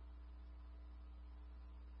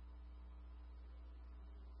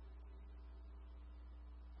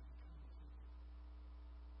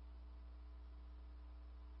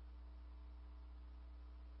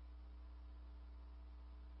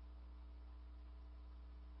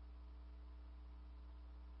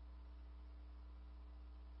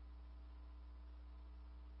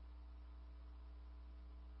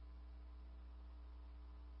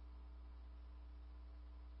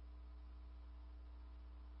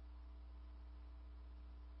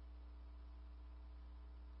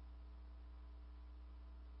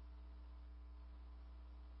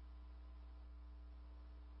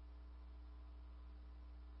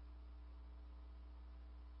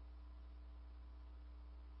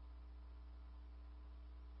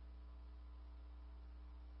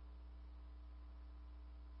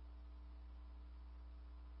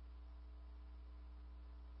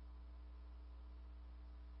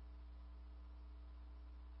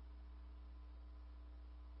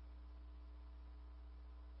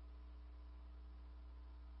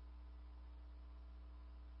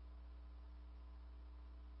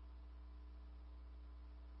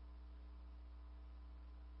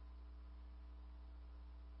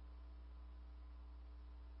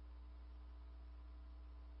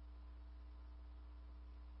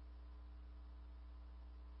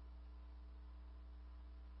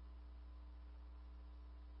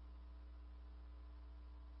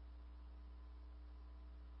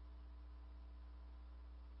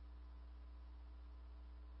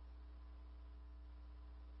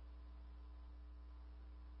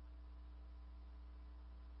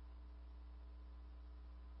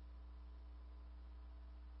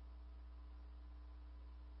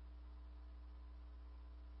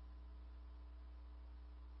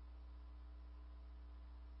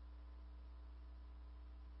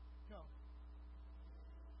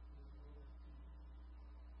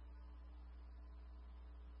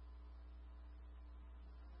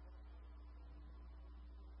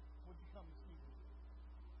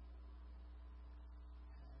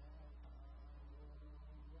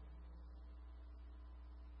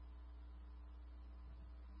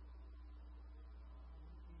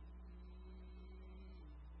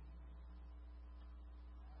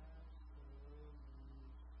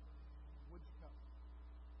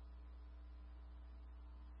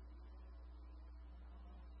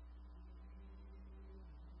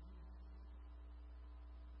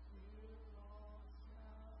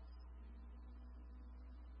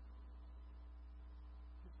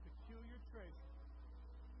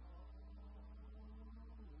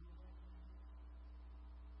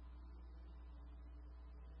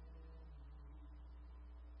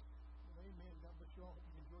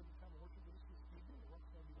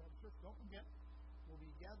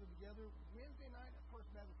 reminder, Wednesday night at First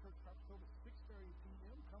Baptist Church, October 6:30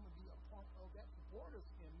 p.m. Come and be a part of that. Support us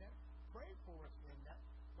in that. Pray for us in that.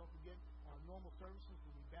 Don't forget, our normal services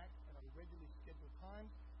will be back at our regularly scheduled time.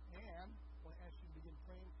 And I want to ask you to begin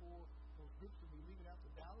praying for those groups that will be leaving out to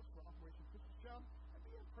Dallas for Operation Christmas Child. And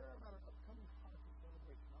be in prayer about our upcoming Hanukkah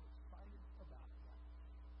celebration. I'm excited about that.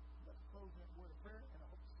 Let's close that word of prayer, and I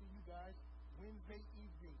hope to see you guys Wednesday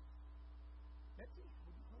evening. That's it.